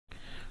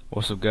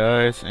What's up,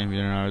 guys? I'm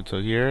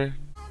Naruto here.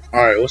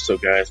 Alright, what's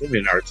up, guys? I'm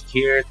Naruto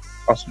here,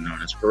 also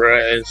known as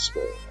Perez.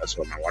 Well, that's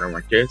what my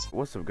watermark is.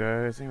 What's up,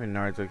 guys? I'm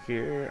Naruto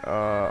here,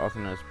 also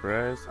known as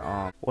Perez.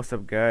 What's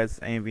up, guys?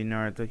 I'm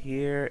Naruto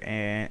here,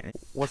 and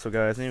what's up,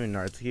 guys? I'm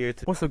Naruto here.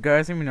 What's up,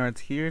 guys? I'm Naruto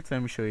here.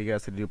 Let me show you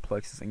guys how to do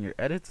plexus in your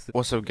edits.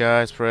 What's up,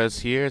 guys? Perez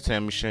here. Today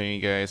I'm showing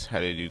you guys how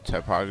to do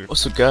typography.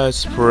 What's up,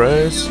 guys?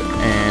 Perez,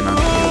 and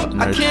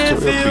I'm here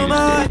with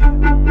another tutorial for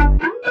you today.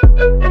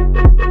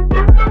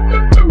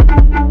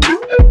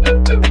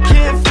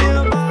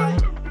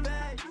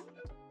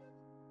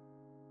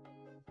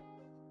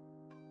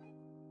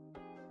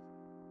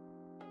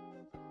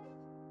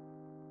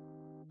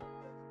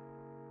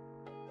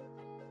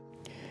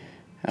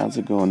 How's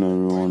it going,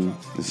 everyone?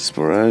 This is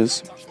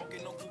Perez.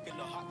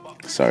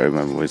 Sorry,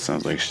 my voice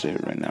sounds like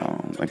shit right now.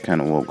 I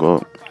kind of woke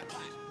up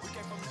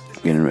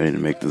getting ready to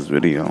make this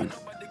video,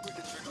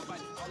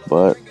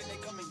 but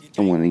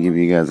I want to give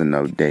you guys an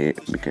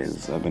update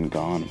because I've been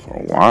gone for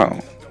a while.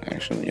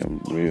 Actually, a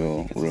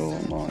real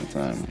long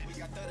time,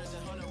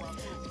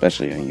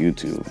 especially on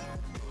YouTube.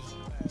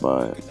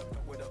 But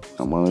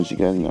I want to let you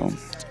guys know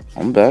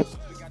I'm back,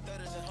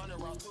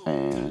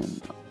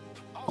 and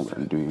I'm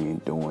gonna be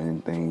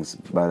doing things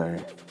better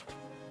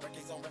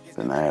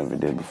than I ever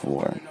did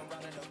before.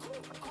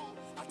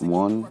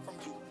 One,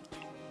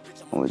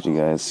 I'll let you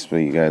guys fill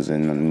you guys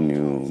in on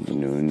the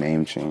new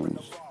name change.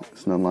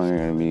 It's no longer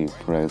gonna be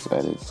Perez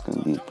Edits, it's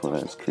gonna be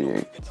Perez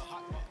Creates.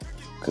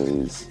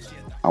 Cause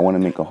I wanna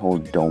make a whole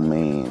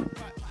domain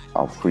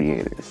of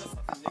creators.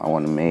 I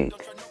wanna make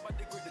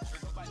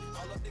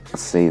a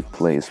safe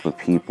place for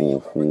people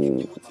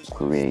who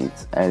create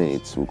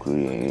edits, who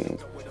create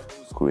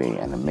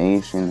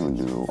animation, who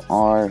do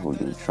art, who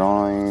do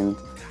drawing,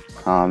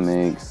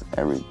 comics,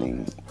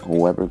 everything.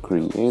 Whoever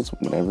creates,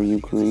 whatever you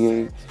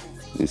create,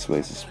 this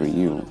place is for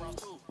you.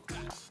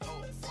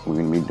 We're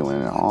gonna be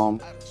doing it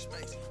all.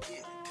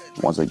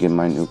 Once I get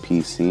my new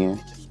PC,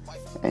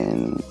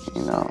 and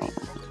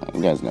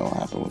you guys know what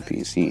happened with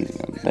PCs,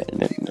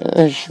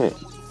 that's shit.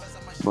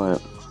 But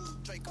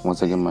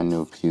once I get my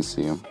new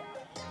PC,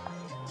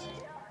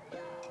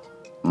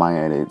 my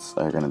edits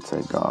are gonna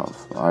take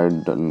off. A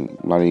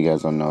lot of you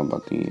guys don't know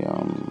about the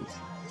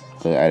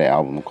edit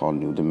album called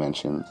New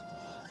Dimensions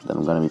that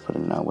I'm gonna be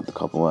putting out with a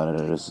couple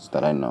editors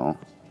that I know.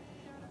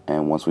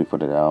 And once we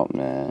put it out,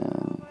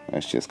 man,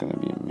 that's just gonna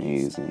be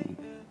amazing.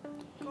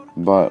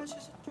 But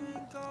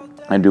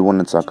I do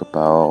want to talk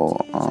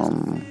about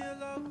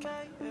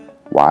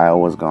why I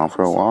was gone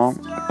for a while,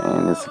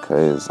 and it's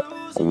because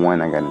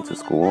when I got into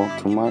school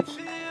too much.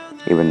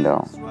 Even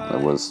though it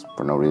was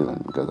for no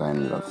reason, because I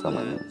ended up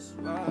failing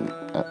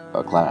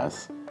a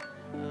class.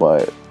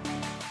 But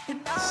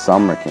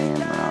summer came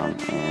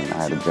around and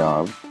I had a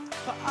job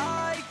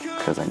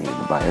because I needed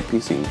to buy a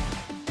PC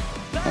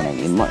and I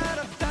need money.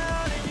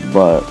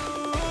 But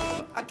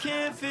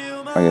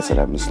like I said,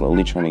 I've been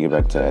slowly trying to get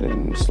back to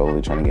editing,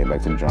 slowly trying to get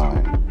back to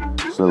drawing,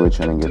 slowly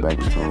trying to get back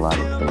into a lot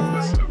of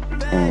things.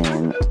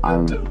 And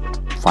I'm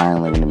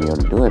finally going to be able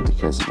to do it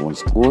because when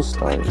school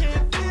starts,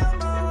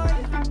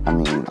 I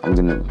mean, I'm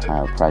going to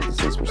have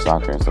practices for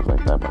soccer and stuff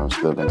like that, but I'm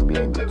still going to be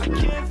able to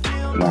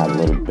have a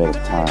little bit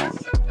of time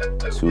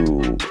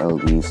to at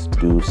least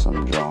do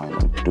some drawing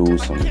or do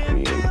some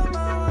creating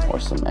or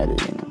some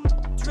editing.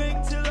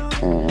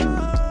 And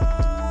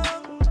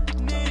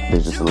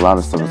there's just a lot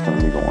of stuff that's going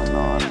to be going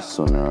on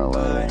sooner or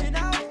later.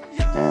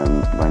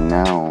 And right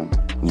now,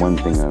 one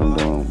thing that I'm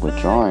doing with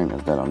drawing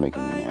is that I'm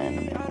making an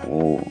anime.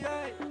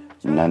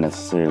 Not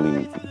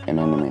necessarily an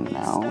anime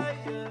now,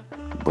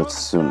 but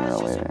sooner or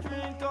later.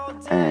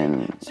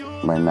 And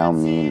right now,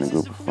 me and a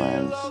group of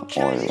friends,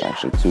 or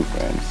actually two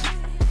friends,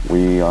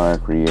 we are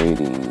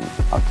creating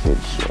a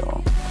kids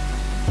show.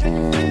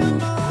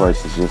 And of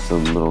course, it's just a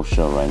little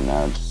show right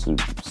now, just to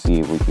see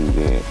if we can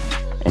get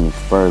any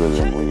further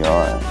than we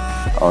are,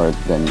 or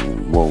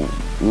than, well,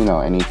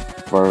 any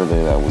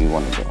further that we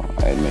want to go.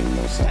 It made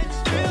no sense,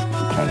 but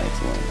I'm trying to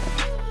explain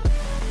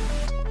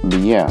that. But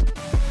yeah,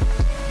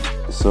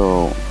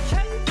 so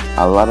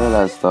a lot of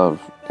that stuff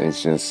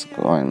is just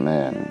going,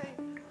 man.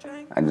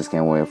 I just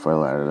can't wait for a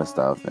lot of the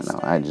stuff,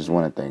 I just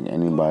want to thank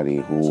anybody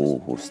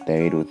who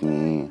stayed with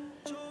me,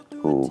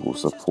 who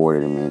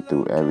supported me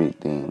through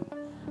everything.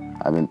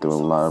 I've been through a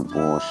lot of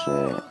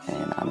bullshit,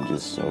 and I'm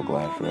just so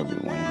glad for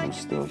everyone who's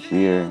still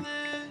here,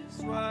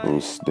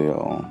 who's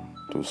still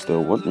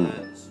with me.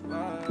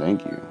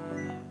 Thank you.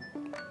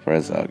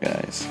 Press out,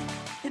 guys.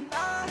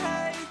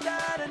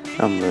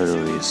 I'm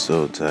literally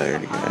so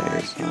tired,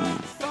 guys.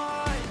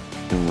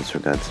 I almost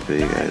forgot to fill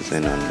you guys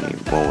in on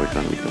what we're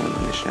going to be doing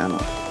on this channel.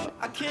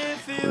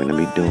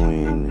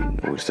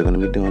 We're still gonna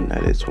be doing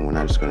edits, but we're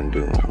not just gonna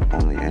do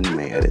only anime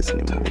edits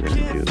anymore. We're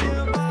gonna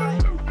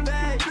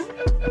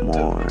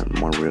do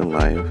more real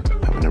life,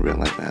 having a real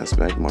life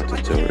aspect, more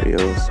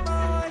tutorials.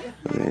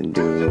 We're gonna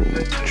do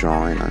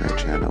drawing on our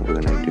channel. We're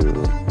gonna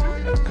do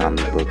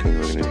comic booking.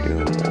 We're gonna do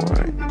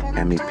more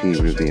MEP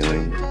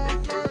reviewing.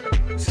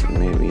 So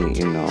maybe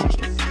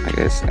I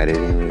guess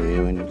editing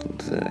reviewing.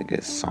 I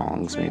guess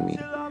songs maybe.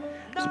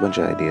 There's a bunch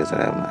of ideas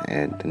that I have in my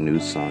head. The new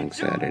song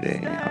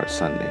Saturday or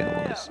Sunday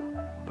it was.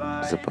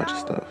 There's a bunch of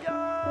stuff.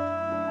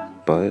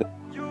 But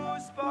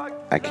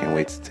I can't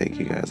wait to take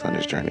you guys on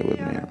this journey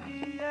with me.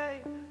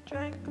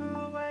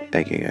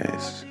 Thank you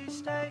guys.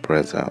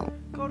 Perez out.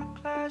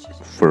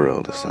 For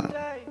real this time.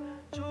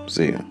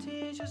 See ya.